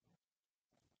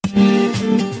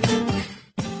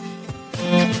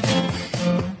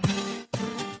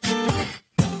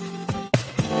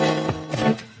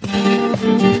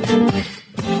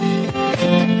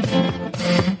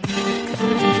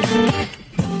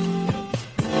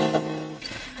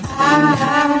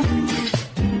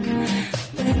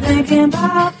Thinking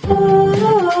about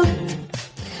food.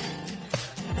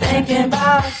 Thinking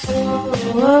about food.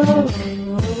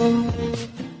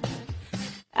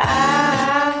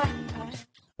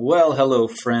 Well, hello,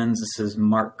 friends. This is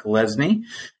Mark Glesney,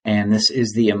 and this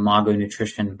is the Imago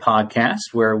Nutrition Podcast,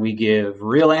 where we give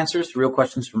real answers to real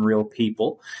questions from real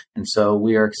people. And so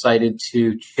we are excited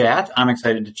to chat. I'm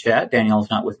excited to chat. Danielle's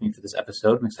not with me for this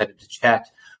episode. I'm excited to chat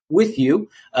with you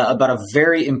about a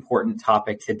very important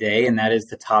topic today, and that is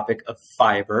the topic of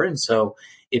fiber. And so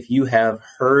if you have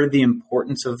heard the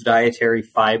importance of dietary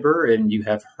fiber and you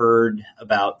have heard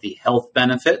about the health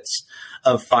benefits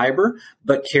of fiber,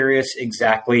 but curious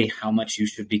exactly how much you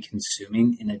should be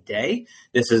consuming in a day,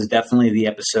 this is definitely the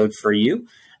episode for you.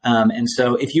 And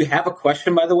so if you have a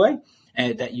question, by the way,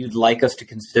 that you'd like us to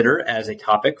consider as a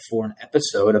topic for an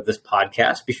episode of this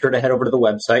podcast, be sure to head over to the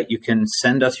website. You can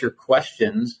send us your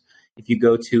questions if you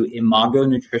go to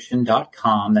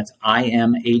imagonutrition.com. That's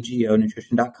IMAGO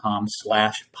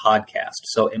nutrition.com/podcast.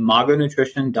 So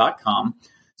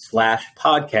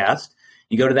imagonutrition.com/podcast.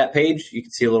 You go to that page, you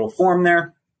can see a little form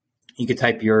there. You could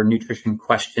type your nutrition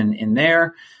question in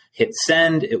there, hit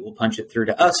send, it will punch it through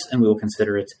to us, and we will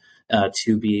consider it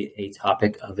to be a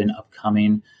topic of an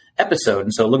upcoming episode.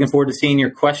 And so looking forward to seeing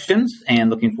your questions and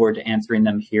looking forward to answering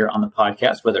them here on the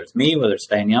podcast, whether it's me, whether it's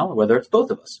Danielle, or whether it's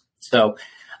both of us. So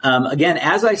again,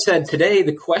 as I said today,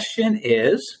 the question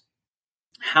is,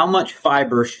 how much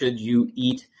fiber should you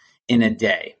eat in a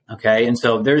day? Okay. And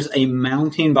so there's a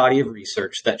mounting body of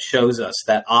research that shows us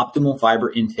that optimal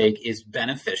fiber intake is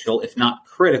beneficial, if not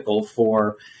critical,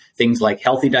 for things like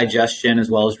healthy digestion, as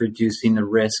well as reducing the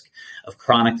risk of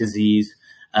chronic disease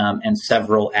and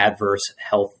several adverse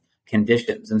health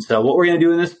conditions. And so what we're going to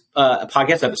do in this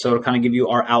podcast episode will kind of give you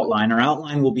our outline. Our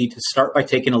outline will be to start by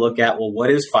taking a look at, well,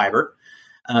 what is fiber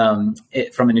from a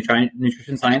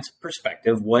nutrition science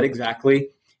perspective? What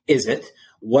exactly is it?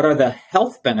 What are the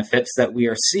health benefits that we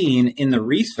are seeing in the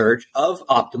research of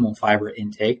optimal fiber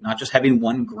intake, not just having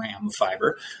 1 gram of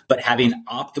fiber, but having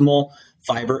optimal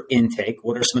fiber intake?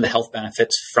 What are some of the health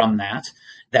benefits from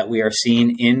that we are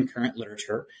seeing in current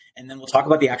literature? And then we'll talk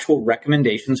about the actual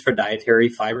recommendations for dietary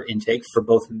fiber intake for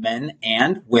both men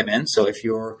and women. So if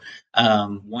you're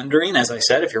wondering, as I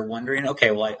said,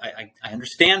 okay, well, I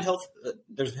understand health.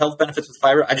 There's health benefits with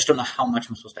fiber. I just don't know how much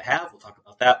I'm supposed to have. We'll talk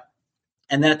about that.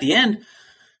 And then at the end,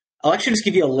 I'll actually just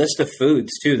give you a list of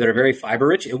foods, too, that are very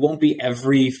fiber-rich. It won't be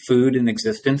every food in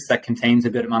existence that contains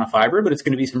a good amount of fiber, but it's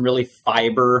going to be some really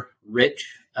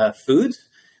fiber-rich foods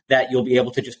that you'll be able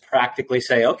to just practically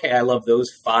say, okay, I love those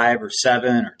 5 or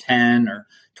 7 or 10 or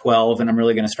 12, and I'm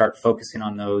really going to start focusing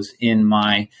on those in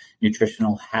my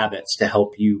nutritional habits to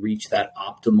help you reach that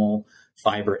optimal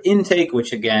fiber intake,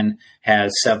 which again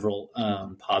has several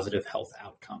positive health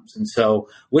outcomes. And so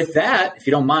with that, if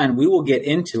you don't mind, we will get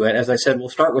into it. As I said, we'll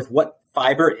start with what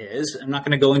fiber is. I'm not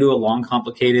going to go into a long,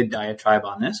 complicated diatribe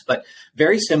on this, but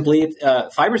very simply,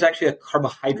 fiber is actually a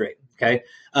carbohydrate. Okay.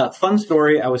 Fun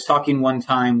story. I was talking one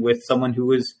time with someone who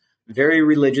was very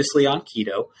religiously on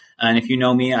keto. And if you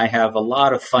know me, I have a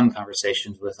lot of fun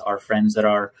conversations with our friends that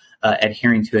are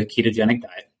adhering to a ketogenic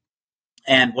diet.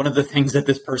 And one of the things that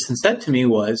this person said to me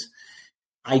was,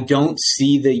 I don't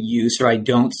see the use, or I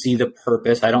don't see the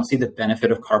purpose, I don't see the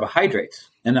benefit of carbohydrates.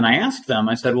 And then I asked them,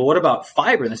 I said, well, what about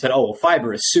fiber? And they said, oh, well,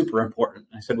 fiber is super important.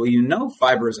 I said, well,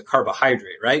 fiber is a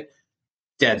carbohydrate, right?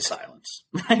 Dead silence,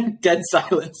 right? Dead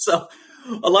silence. So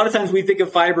a lot of times we think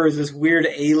of fiber as this weird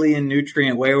alien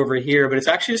nutrient way over here, but it's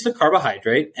actually just a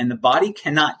carbohydrate, and the body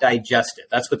cannot digest it.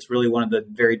 That's what's really one of the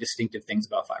very distinctive things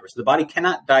about fiber. So the body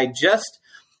cannot digest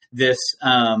this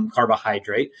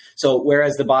carbohydrate. So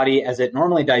whereas the body, as it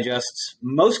normally digests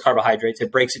most carbohydrates,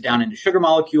 it breaks it down into sugar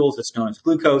molecules. It's known as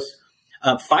glucose.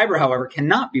 Fiber, however,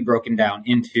 cannot be broken down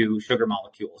into sugar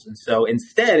molecules. And so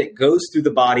instead, it goes through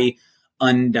the body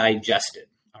undigested.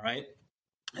 All right.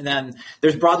 And then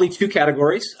there's broadly 2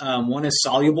 categories. One is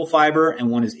soluble fiber and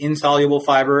one is insoluble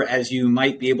fiber, as you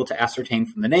might be able to ascertain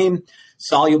from the name.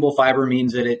 Soluble fiber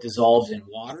means that it dissolves in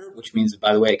water, which means that,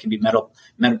 by the way, it can be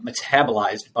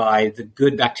metabolized by the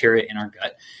good bacteria in our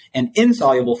gut. And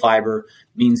insoluble fiber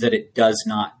means that it does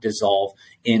not dissolve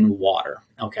in water.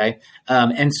 Okay.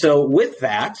 And so with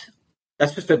that,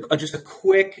 that's just a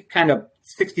quick kind of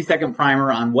 60-second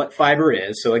primer on what fiber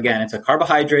is. So again, it's a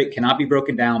carbohydrate, cannot be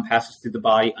broken down, passes through the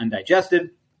body undigested.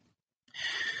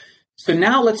 So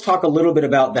now let's talk a little bit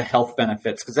about the health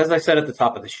benefits, because as I said at the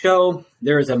top of the show,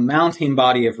 there is a mounting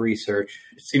body of research.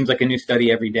 It seems like a new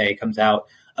study every day comes out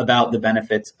about the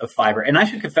benefits of fiber. And I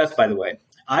should confess, by the way,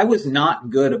 I was not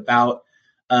good about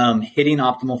hitting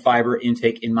optimal fiber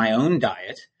intake in my own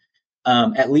diet,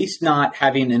 at least not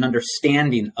having an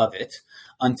understanding of it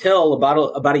until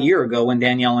about a year ago when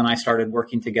Danielle and I started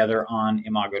working together on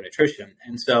Imago Nutrition.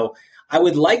 And so I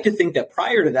would like to think that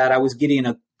prior to that, I was getting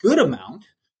a good amount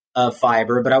of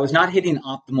fiber, but I was not hitting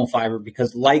optimal fiber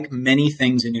because, like many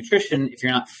things in nutrition, if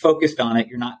you're not focused on it,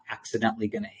 you're not accidentally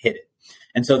going to hit it.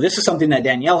 And so this is something that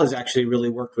Danielle has actually really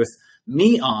worked with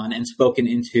me on and spoken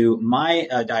into my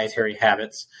dietary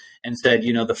habits and said,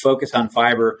 the focus on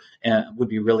fiber would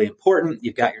be really important.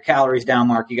 You've got your calories down,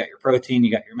 Mark. You got your protein,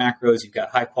 you got your macros, you've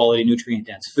got high quality nutrient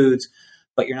dense foods,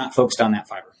 but you're not focused on that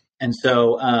fiber. And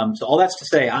so, so all that's to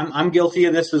say, I'm guilty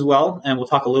of this as well. And we'll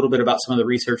talk a little bit about some of the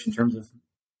research in terms of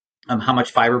how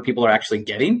much fiber people are actually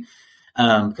getting,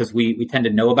 because we tend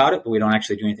to know about it, but we don't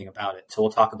actually do anything about it. So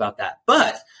we'll talk about that.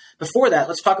 But before that,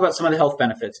 let's talk about some of the health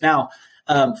benefits. Now,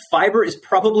 fiber is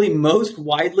probably most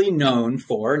widely known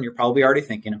for, and you're probably already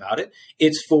thinking about it,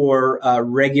 it's for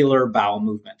regular bowel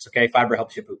movements. Okay, fiber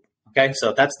helps you poop. Okay,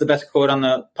 so that's the best quote on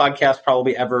the podcast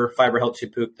probably ever. Fiber helps you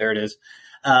poop. There it is.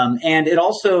 And it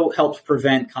also helps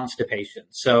prevent constipation.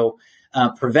 So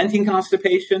preventing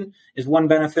constipation is one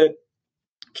benefit.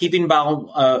 Keeping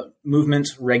bowel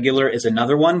movements regular is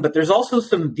another one, but there's also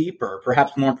some deeper,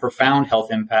 perhaps more profound health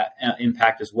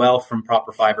impact as well from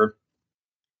proper fiber.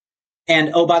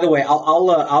 And by the way,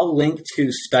 I'll link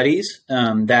to studies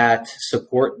that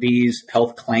support these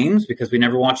health claims, because we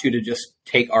never want you to just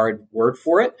take our word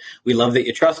for it. We love that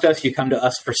you trust us. You come to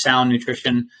us for sound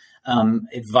nutrition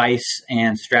advice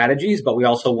and strategies, but we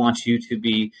also want you to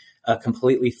be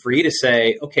completely free to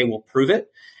say, okay, we'll prove it.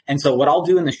 And so what I'll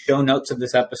do in the show notes of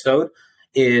this episode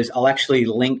is I'll actually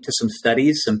link to some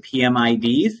studies, some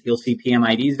PMIDs. You'll see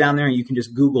PMIDs down there, and you can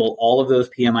just Google all of those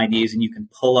PMIDs, and you can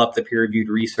pull up the peer-reviewed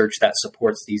research that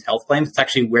supports these health claims. It's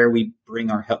actually where we bring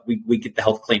our we get the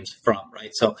health claims from,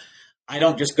 right? So I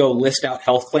don't just go list out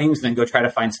health claims and then go try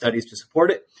to find studies to support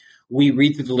it. We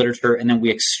read through the literature, and then we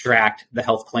extract the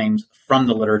health claims from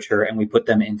the literature, and we put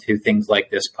them into things like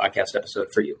this podcast episode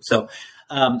for you. So,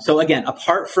 so again,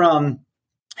 apart from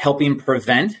helping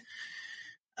prevent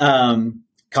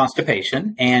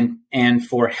constipation and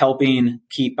for helping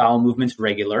keep bowel movements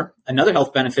regular, another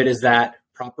health benefit is that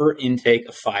proper intake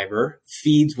of fiber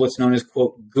feeds what's known as,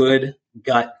 quote, good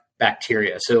gut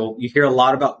bacteria. So you hear a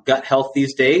lot about gut health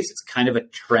these days. It's kind of a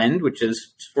trend, which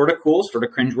is sort of cool, sort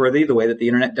of cringeworthy, the way that the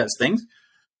internet does things.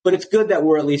 But it's good that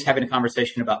we're at least having a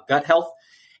conversation about gut health.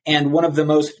 And one of the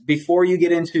most, before you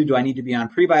get into, do I need to be on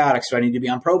prebiotics? Do I need to be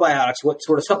on probiotics? What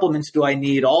sort of supplements do I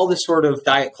need? All this sort of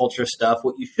diet culture stuff.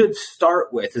 What you should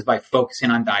start with is by focusing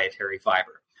on dietary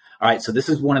fiber. All right. So this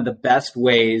is one of the best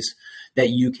ways that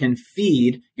you can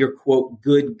feed your, quote,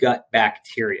 good gut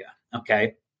bacteria.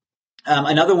 Okay.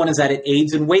 Another one is that it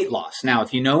aids in weight loss. Now,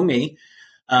 if you know me,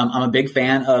 I'm a big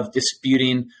fan of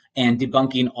disputing and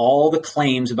debunking all the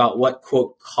claims about what,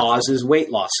 quote, causes weight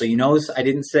loss. So you notice I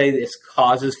didn't say this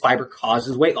fiber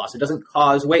causes weight loss. It doesn't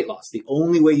cause weight loss. The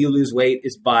only way you lose weight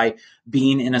is by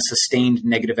being in a sustained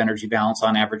negative energy balance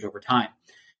on average over time.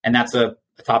 And that's a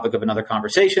topic of another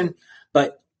conversation.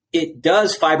 But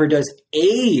fiber does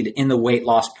aid in the weight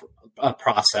loss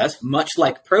process, much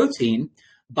like protein,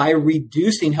 by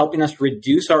helping us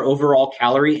reduce our overall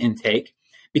calorie intake,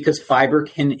 because fiber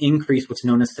can increase what's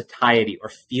known as satiety, or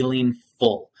feeling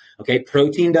full. Okay,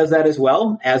 protein does that as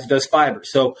well, as does fiber.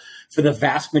 So for the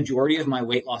vast majority of my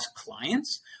weight loss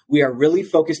clients, we are really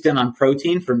focused in on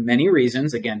protein for many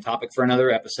reasons. Again, topic for another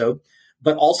episode,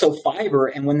 but also fiber.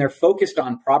 And when they're focused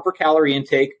on proper calorie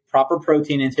intake, proper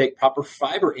protein intake, proper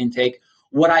fiber intake,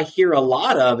 what I hear a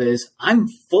lot of is, I'm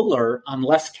fuller on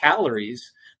less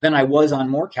calories than I was on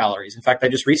more calories. In fact, I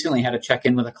just recently had a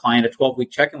check-in with a client, a 12-week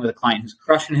check-in with a client who's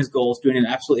crushing his goals, doing an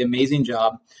absolutely amazing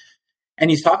job. And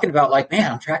he's talking about, like,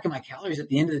 man, I'm tracking my calories. At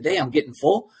the end of the day, I'm getting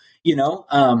full.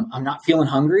 I'm not feeling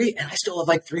hungry, and I still have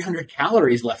like 300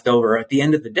 calories left over at the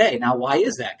end of the day. Now, why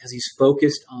is that? Because he's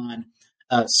focused on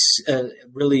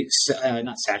really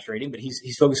not saturating, but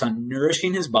he's focused on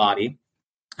nourishing his body.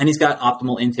 And he's got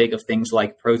optimal intake of things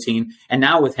like protein. And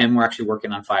now with him, we're actually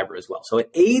working on fiber as well. So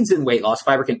it aids in weight loss.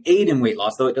 Fiber can aid in weight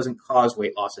loss, though it doesn't cause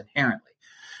weight loss inherently.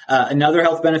 Another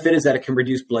health benefit is that it can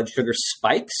reduce blood sugar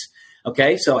spikes.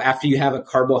 Okay, so after you have a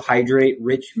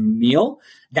carbohydrate-rich meal,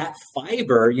 that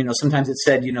fiber, sometimes it's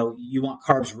said, you want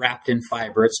carbs wrapped in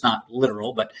fiber. It's not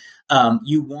literal, but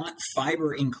you want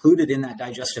fiber included in that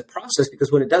digestive process,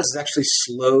 because what it does is actually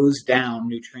slows down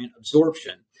nutrient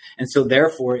absorption. And so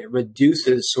therefore it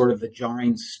reduces sort of the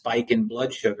jarring spike in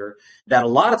blood sugar that a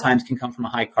lot of times can come from a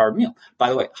high carb meal. By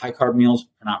the way, high carb meals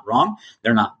are not wrong.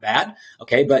 They're not bad.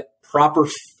 Okay. But proper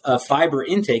fiber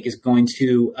intake is going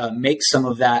to make some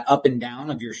of that up and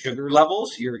down of your sugar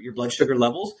levels, your blood sugar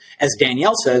levels, as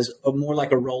Danielle says, more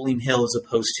like a rolling hill as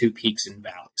opposed to peaks and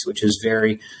valleys, which is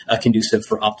very conducive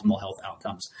for optimal health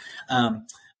outcomes.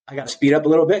 I got to speed up a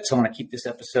little bit, so I want to keep this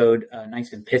episode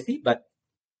nice and pithy, but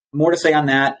more to say on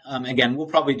that. Again, we'll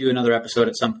probably do another episode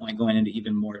at some point going into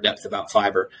even more depth about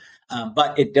fiber.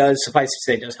 But it does, suffice to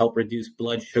say, it does help reduce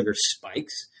blood sugar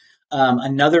spikes.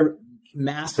 Another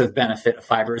massive benefit of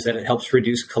fiber is that it helps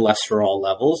reduce cholesterol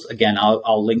levels. Again,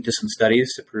 I'll link to some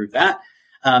studies to prove that.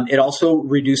 It also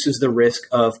reduces the risk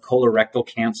of colorectal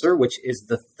cancer, which is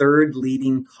the third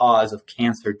leading cause of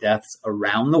cancer deaths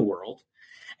around the world.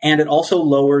 And it also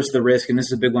lowers the risk, and this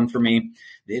is a big one for me,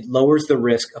 it lowers the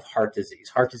risk of heart disease.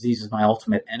 Heart disease is my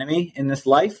ultimate enemy in this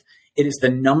life. It is the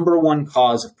number one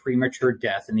cause of premature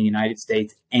death in the United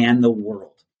States and the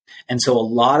world. And so a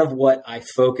lot of what I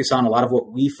focus on, a lot of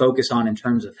what we focus on in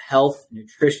terms of health,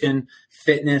 nutrition,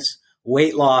 fitness,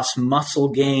 weight loss, muscle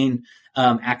gain,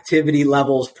 activity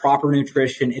levels, proper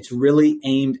nutrition, it's really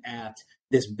aimed at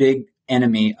this big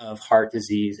enemy of heart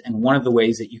disease. And one of the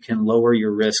ways that you can lower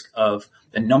your risk of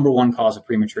the number one cause of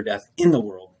premature death in the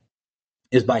world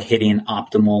is by hitting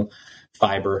optimal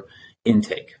fiber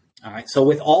intake. All right. So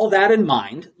with all that in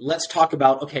mind, let's talk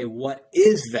about, okay, what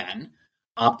is then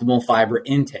optimal fiber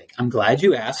intake? I'm glad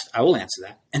you asked. I will answer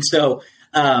that. And so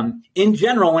in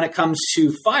general, when it comes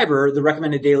to fiber, the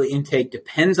recommended daily intake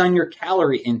depends on your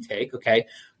calorie intake. Okay.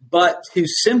 But to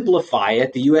simplify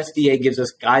it, the USDA gives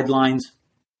us guidelines,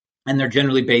 and they're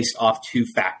generally based off two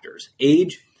factors: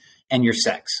 age and your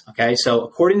sex. Okay. So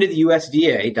according to the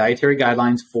USDA dietary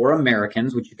guidelines for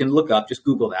Americans, which you can look up, just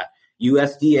Google that,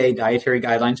 USDA dietary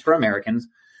guidelines for Americans.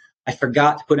 I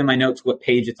forgot to put in my notes what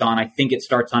page it's on. I think it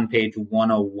starts on page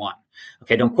 101.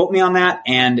 Okay. Don't quote me on that.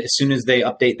 And as soon as they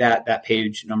update that, that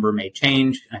page number may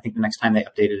change. And I think the next time they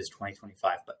update it is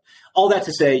 2025. But all that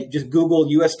to say, just Google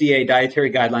USDA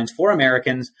dietary guidelines for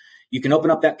Americans. You can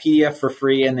open up that PDF for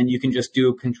free, and then you can just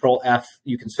do Control F.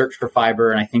 You can search for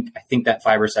fiber, and I think that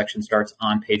fiber section starts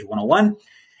on page 101.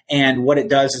 And what it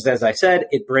does is, as I said,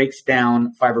 it breaks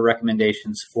down fiber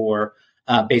recommendations for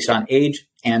based on age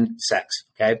and sex.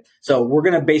 Okay, so we're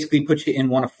going to basically put you in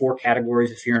one of four categories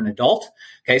if you're an adult.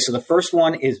 Okay, so the first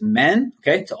one is men.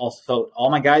 Okay, to also all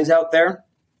my guys out there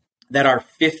that are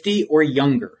 50 or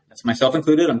younger. That's myself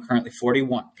included. I'm currently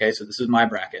 41. Okay, so this is my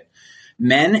bracket.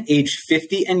 Men age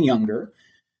 50 and younger,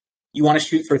 you want to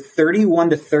shoot for 31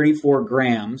 to 34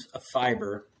 grams of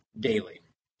fiber daily.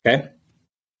 Okay.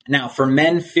 Now, for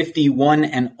men 51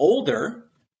 and older,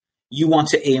 you want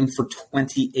to aim for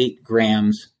 28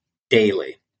 grams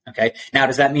daily. Okay. Now,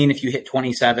 does that mean if you hit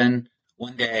 27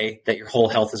 one day that your whole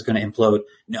health is going to implode?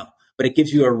 No. But it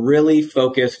gives you a really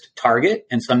focused target.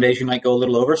 And some days you might go a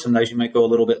little over, some days you might go a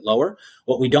little bit lower.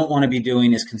 What we don't want to be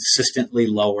doing is consistently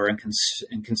lower and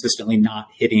consistently not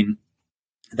hitting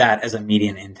that as a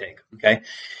median intake. Okay.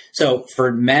 So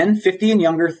for men 50 and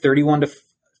younger, 31 to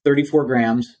 34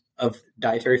 grams of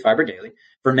dietary fiber daily.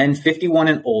 For men 51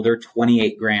 and older,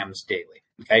 28 grams daily.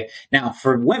 Okay. Now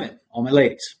for women, all my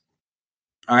ladies.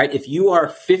 All right, if you are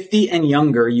 50 and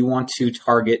younger, you want to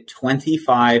target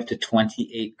 25 to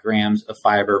 28 grams of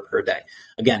fiber per day.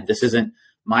 Again, this isn't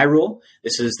my rule.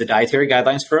 This is the dietary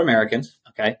guidelines for Americans,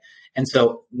 okay? And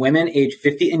so women age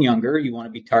 50 and younger, you want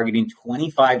to be targeting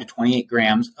 25 to 28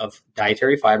 grams of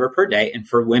dietary fiber per day. And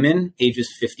for women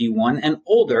ages 51 and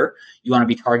older, you want to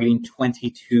be targeting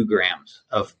 22 grams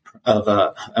of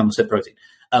I almost said protein,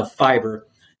 of fiber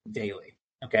daily,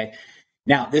 okay?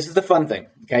 Now, this is the fun thing,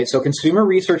 okay? So consumer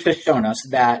research has shown us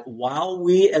that while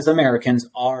we as Americans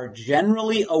are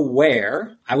generally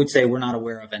aware, I would say we're not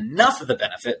aware of enough of the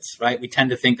benefits, right? We tend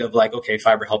to think of like, okay,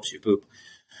 fiber helps you poop.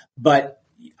 But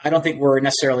I don't think we're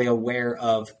necessarily aware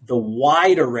of the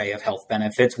wide array of health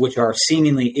benefits, which are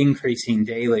seemingly increasing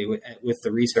daily with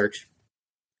the research.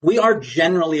 We are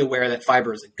generally aware that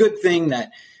fiber is a good thing,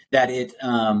 that it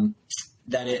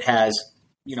has,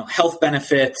 health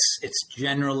benefits. It's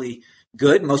generally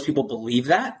good. Most people believe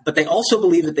that, but they also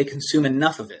believe that they consume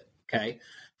enough of it. Okay.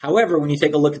 However, when you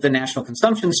take a look at the national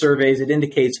consumption surveys, it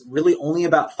indicates really only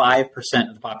about 5%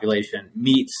 of the population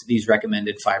meets these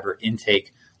recommended fiber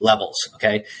intake levels.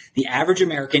 Okay. The average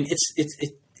American,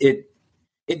 it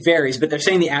varies, but they're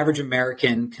saying the average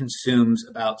American consumes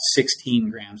about 16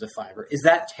 grams of fiber. Is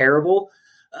that terrible?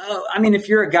 If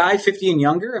you're a guy 50 and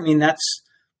younger, that's,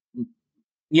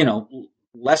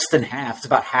 less than half. It's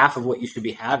about half of what you should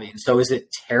be having. So is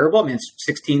it terrible?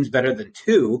 16 is better than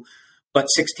 2, but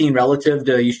 16 relative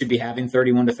to you should be having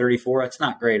 31 to 34. That's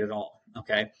not great at all.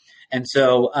 Okay. And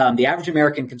so the average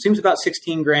American consumes about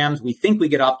 16 grams. We think we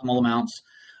get optimal amounts.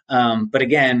 But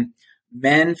again,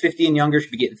 men 50 and younger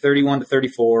should be getting 31 to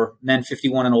 34. Men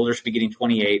 51 and older should be getting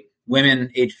 28.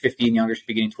 Women age 50 and younger should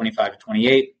be getting 25 to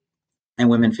 28. And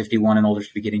women 51 and older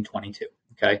should be getting 22.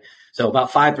 Okay. So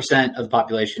about 5% of the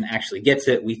population actually gets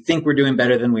it. We think we're doing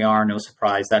better than we are. No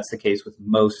surprise. That's the case with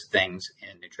most things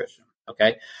in nutrition.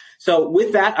 Okay. So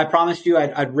with that, I promised you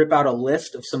I'd rip out a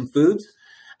list of some foods.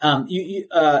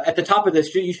 At the top of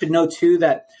this, you should know too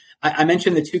that I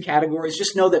mentioned the two categories.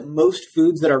 Just know that most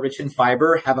foods that are rich in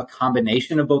fiber have a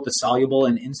combination of both the soluble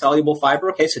and insoluble fiber.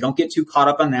 Okay, so don't get too caught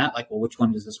up on that. Like, well, which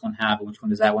one does this one have? And which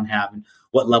one does that one have? And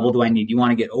what level do I need? You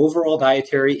want to get overall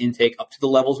dietary intake up to the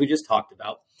levels we just talked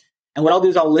about. And what I'll do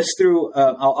is I'll list through,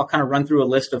 I'll kind of run through a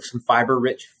list of some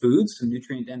fiber-rich foods, some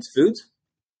nutrient-dense foods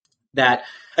that,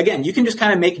 again, you can just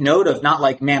kind of make note of, not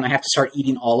like, man, I have to start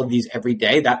eating all of these every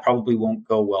day. That probably won't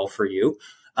go well for you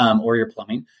or your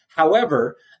plumbing.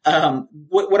 However,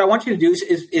 what I want you to do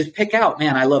is pick out,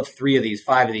 man, I love 3 of these,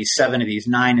 5 of these, 7 of these,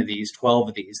 9 of these, 12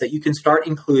 of these that you can start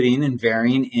including and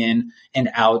varying in and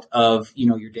out of,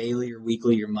 your daily, your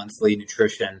weekly, your monthly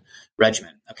nutrition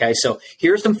regimen. Okay. So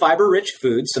here's some fiber rich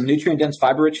foods, some nutrient dense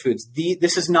fiber rich foods.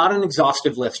 This is not an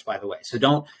exhaustive list, by the way. So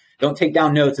don't take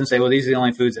down notes and say, well, these are the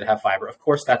only foods that have fiber. Of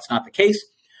course, that's not the case.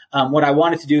 What I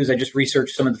wanted to do is I just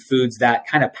researched some of the foods that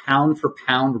kind of pound for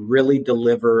pound really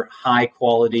deliver high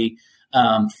quality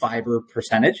fiber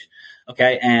percentage,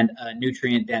 okay, and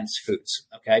nutrient dense foods,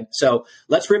 okay. So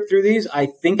let's rip through these. I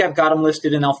think I've got them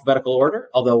listed in alphabetical order,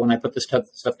 although when I put this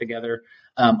stuff together,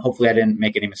 hopefully I didn't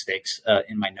make any mistakes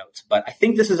in my notes. But I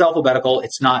think this is alphabetical.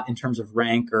 It's not in terms of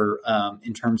rank or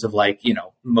in terms of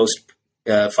most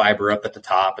fiber up at the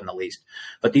top and the least.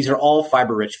 But these are all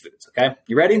fiber-rich foods, okay?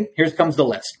 You ready? Here comes the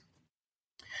list.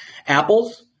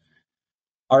 Apples,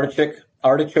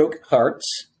 artichoke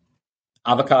hearts,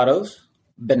 avocados,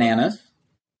 bananas,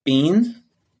 beans,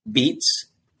 beets,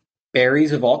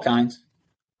 berries of all kinds,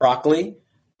 broccoli,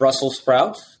 Brussels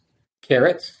sprouts,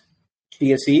 carrots,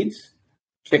 chia seeds,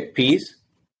 chickpeas,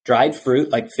 dried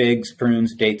fruit like figs,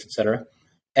 prunes, dates, etc.,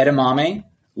 edamame,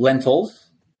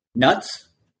 lentils, nuts,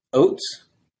 oats,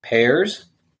 pears,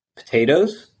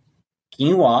 potatoes,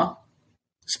 quinoa,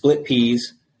 split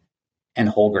peas, and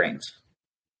whole grains.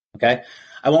 Okay?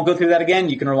 I won't go through that again.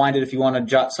 You can rewind it if you want to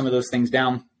jot some of those things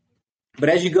down. But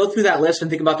as you go through that list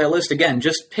and think about that list, again,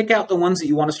 just pick out the ones that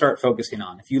you want to start focusing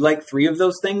on. If you like 3 of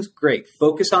those things, great.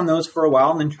 Focus on those for a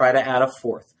while and then try to add a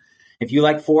 4th. If you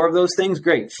like 4 of those things,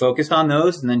 great. Focus on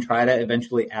those and then try to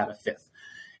eventually add a 5th.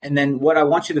 And then what I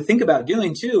want you to think about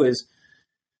doing too is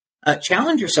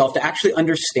challenge yourself to actually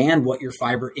understand what your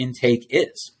fiber intake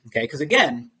is. Okay? Because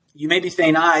again, you may be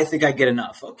saying, I think I get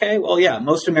enough. Okay, well, yeah,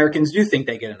 most Americans do think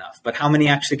they get enough, but how many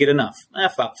actually get enough?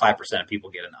 About 5% of people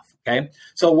get enough, okay?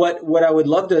 So what I would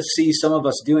love to see some of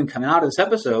us doing coming out of this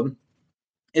episode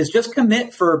is just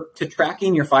commit to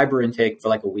tracking your fiber intake for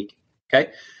like a week,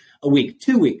 okay? A week,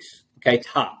 2 weeks, okay,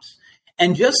 tops.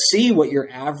 And just see what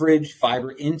your average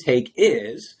fiber intake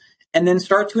is, and then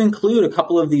start to include a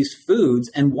couple of these foods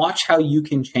and watch how you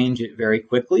can change it very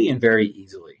quickly and very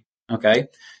easily. Okay,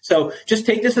 so just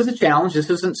take this as a challenge. This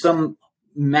isn't some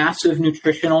massive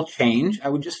nutritional change. I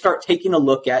would just start taking a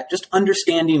look at just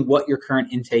understanding what your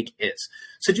current intake is.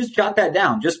 So just jot that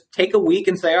down. Just take a week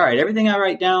and say, all right, everything I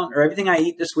write down or everything I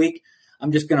eat this week,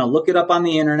 I'm just going to look it up on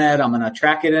the internet. I'm going to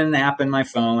track it in an app in my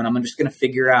phone. I'm just going to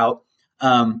figure out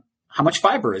how much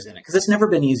fiber is in it, because it's never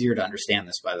been easier to understand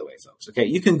this, by the way, folks. Okay,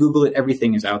 you can Google it.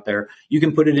 Everything is out there. You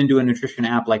can put it into a nutrition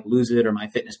app like Lose It or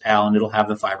MyFitnessPal, and it'll have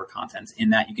the fiber contents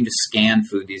in that. You can just scan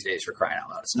food these days, for crying out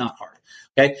loud. It's not hard.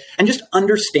 Okay, and just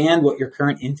understand what your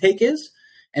current intake is,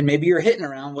 and maybe you're hitting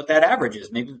around what that average is.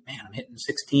 Maybe, man, I'm hitting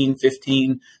 16,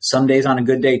 15, some days on a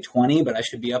good day 20, but I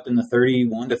should be up in the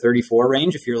 31 to 34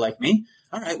 range if you're like me.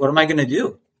 All right, what am I going to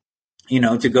do?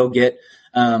 To go get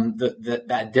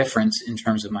that difference in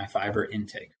terms of my fiber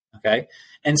intake. Okay.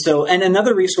 And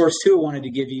another resource too, I wanted to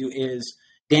give you is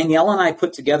Danielle and I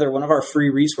put together one of our free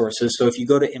resources. So if you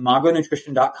go to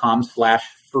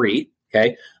imagonutrition.com/free,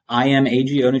 okay,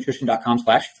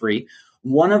 imagonutrition.com/free,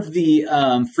 one of the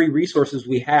free resources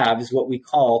we have is what we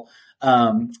call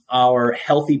our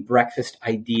healthy breakfast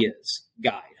ideas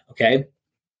guide. Okay.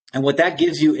 And what that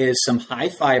gives you is some high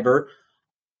fiber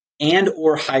and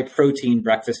or high protein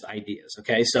breakfast ideas.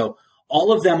 Okay. So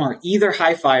all of them are either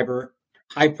high fiber,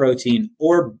 high protein,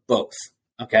 or both.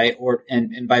 Okay.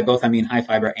 And by both, I mean high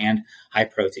fiber and high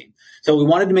protein. So we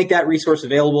wanted to make that resource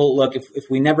available. Look, if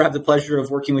we never have the pleasure of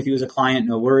working with you as a client,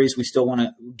 no worries. We still want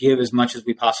to give as much as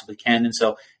we possibly can. And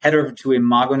so head over to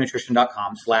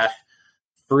imagonutrition.com/free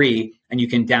free, and you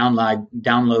can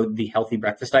download the Healthy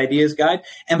Breakfast Ideas Guide.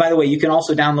 And by the way, you can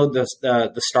also download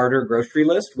the starter grocery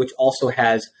list, which also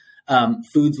has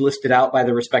foods listed out by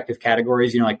the respective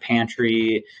categories, like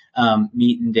pantry,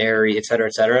 meat and dairy, et cetera,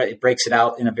 et cetera. It breaks it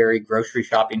out in a very grocery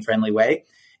shopping friendly way.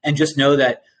 And just know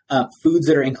that foods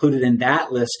that are included in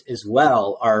that list as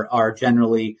well are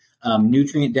generally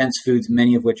nutrient dense foods,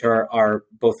 many of which are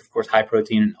both, of course, high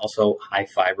protein and also high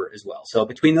fiber as well. So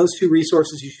between those two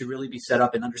resources, you should really be set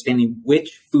up in understanding which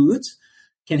foods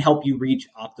can help you reach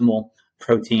optimal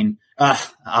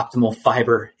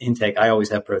fiber intake. I always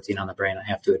have protein on the brain, I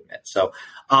have to admit. So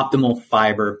optimal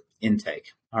fiber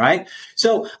intake. All right.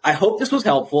 So I hope this was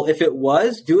helpful. If it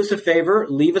was, do us a favor,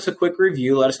 leave us a quick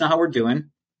review. Let us know how we're doing.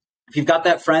 If you've got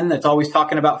that friend that's always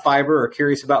talking about fiber or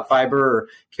curious about fiber or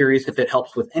curious if it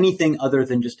helps with anything other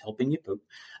than just helping you poop,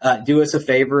 do us a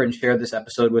favor and share this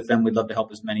episode with them. We'd love to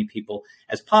help as many people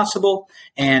as possible.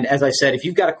 And as I said, if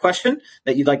you've got a question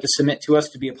that you'd like to submit to us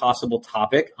to be a possible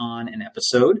topic on an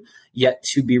episode yet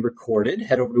to be recorded,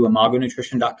 head over to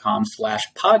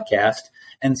imagonutrition.com/podcast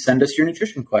and send us your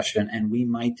nutrition question. And we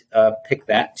might pick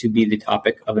that to be the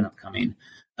topic of an upcoming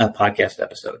podcast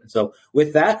episode. And so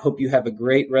with that, hope you have a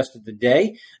great rest of the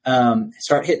day.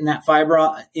 Start hitting that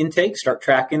fiber intake, start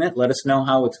tracking it. Let us know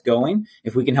how it's going.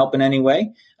 If we can help in any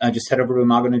way, just head over to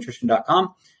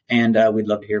imagonutrition.com and we'd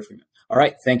love to hear from you. All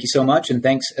right. Thank you so much. And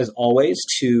thanks as always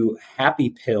to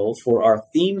Happy Pill for our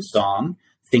theme song,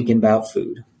 Thinking About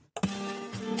Food.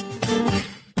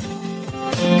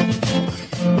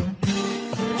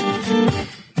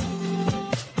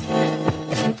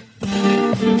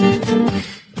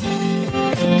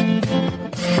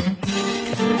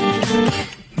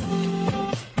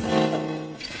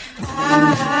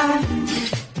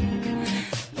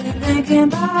 Thinking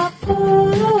about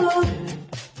food.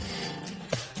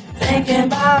 Thinking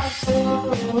about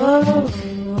food.